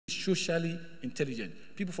socially intelligent.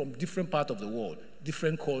 People from different parts of the world,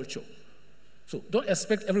 different culture. So don't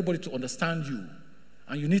expect everybody to understand you.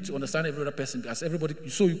 And you need to understand every other person as everybody,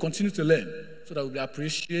 so you continue to learn so that we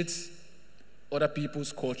appreciate other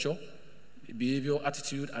people's culture, behavior,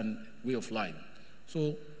 attitude, and way of life.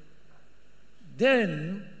 So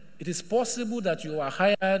then it is possible that you are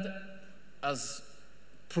hired as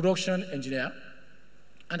production engineer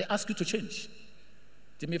and they ask you to change.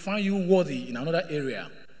 They may find you worthy in another area.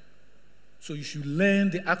 So you should learn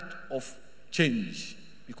the act of change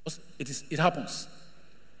because it happens.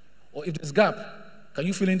 Or if there's gap, can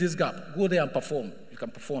you fill in this gap? Go there and perform. You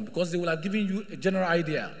can perform because they will have given you a general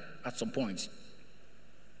idea at some point.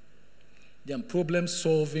 Then problem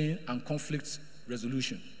solving and conflict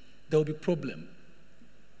resolution. There will be problem.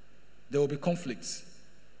 There will be conflicts.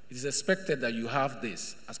 It is expected that you have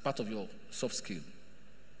this as part of your soft skill.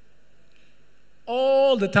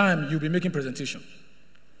 All the time you'll be making presentation.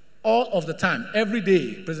 All of the time, every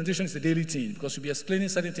day, presentation is a daily thing because you'll be explaining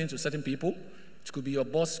certain things to certain people. It could be your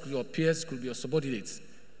boss, it could be your peers, it could be your subordinates.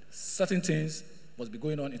 Certain things must be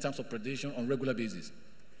going on in terms of presentation on a regular basis.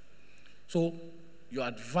 So your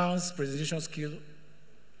advanced presentation skill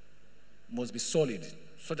must be solid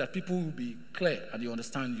so that people will be clear and they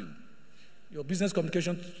understand you. Your business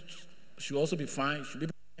communication should also be fine. Should be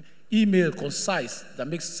email, concise, that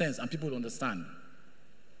makes sense and people will understand.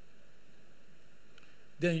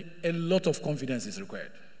 Then a lot of confidence is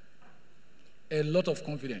required. A lot of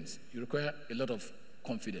confidence. You require a lot of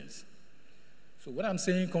confidence. So when I'm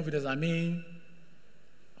saying confidence, I mean,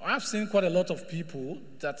 I've seen quite a lot of people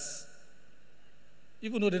that,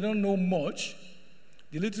 even though they don't know much,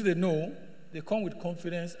 the little they know, they come with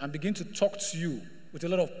confidence and begin to talk to you with a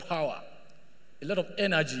lot of power, a lot of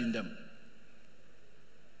energy in them.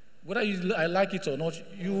 Whether I like it or not,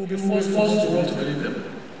 you will be forced to want to believe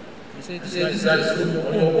them. You say, this guy is good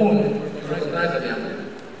on your own. You recognize that they are good.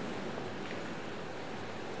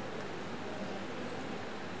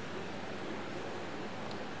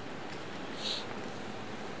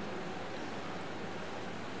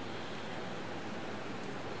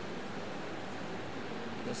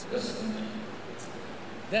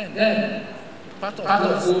 Then part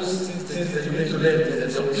of those things that you need to learn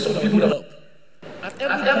is that some people that at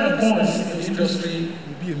every point in the industry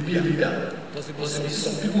will be a leader. Because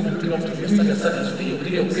some people will look up to you and start to be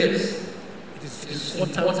your peers. It is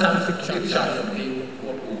important to take charge from you.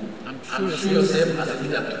 I'm sure yourself as a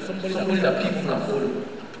leader, somebody that people can follow,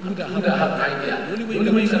 who that have an idea. The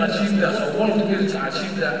only way you can achieve that, or one of the ways you can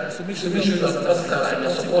achieve that, is to make sure you are versatile and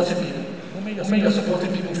you're supporting people. When you're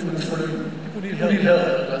supporting people, people will follow you. People need help.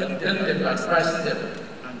 Telling them, advising them.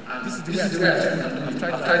 And this is the way I think I'm doing.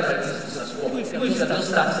 I've tried like this as well. Even if you're just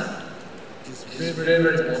starting, it is very,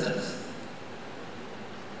 very important.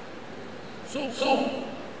 So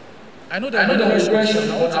I know there was a question,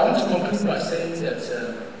 but I want to conclude by saying that,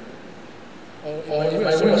 or in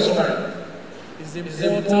my way of summary, it's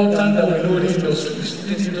important that we know the industry.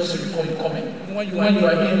 This industry before you come in. When you are in,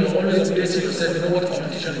 you're always updating yourself, you know what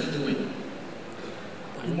competition is doing.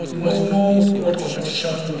 You must know what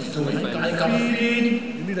competition is doing. And you can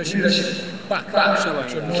feed leadership back to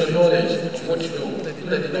your knowledge, what you know,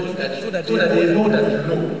 so that they know that you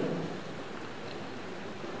know.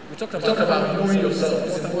 We talked about knowing yourself.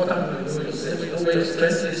 It's important to know yourself. You know where your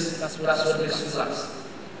strength is. That's what makes you last.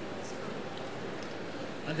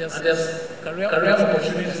 And there's career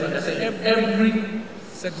opportunities, like I say, in every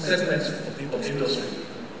segment of the industry.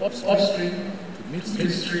 Upstream, to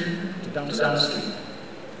midstream, to downstream.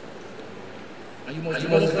 And you must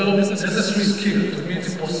develop necessary skill to meet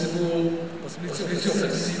the possibility of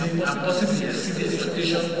exceeding and possibly exceed the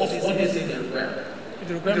expectations of what they say they require. If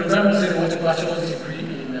the requirement say they want a bachelor's degree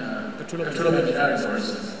in petroleum engineering, for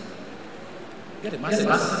instance, get a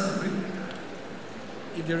master's degree.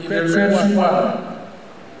 If they require one,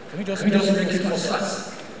 can we just make it first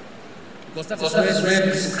class? Because that is where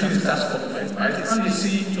the skill starts from, right? When you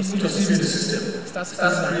see in the system, starts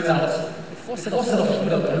filling out, the first set of people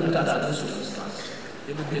that will look at that also first class.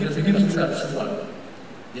 They will begin to look at one.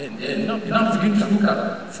 Then now begin to look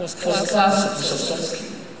at first class with some soft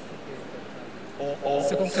skill. Or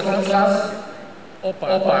second class, upper,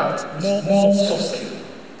 more soft skill.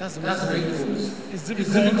 That's the way it goes. It's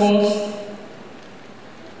difficult,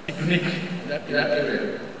 unique in that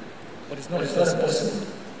area. But it's not possible.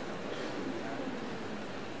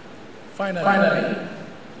 Finally,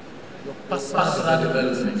 your personal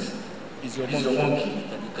development is your monkey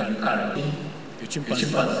that you carry. Your chimpanzee.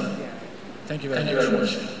 Thank you very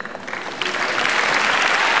much.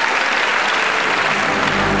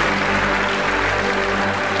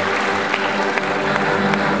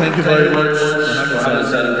 Thank you very much, Mohammed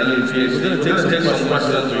Salah. We're going to take some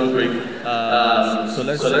questions real quick. So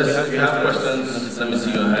if you have questions, let me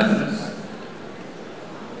see your hands.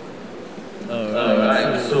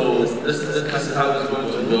 Alright, so this is how it's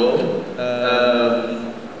going to go.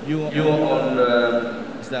 You on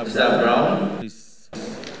is that Brown? Please.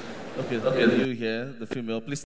 Okay, you here, the female, please.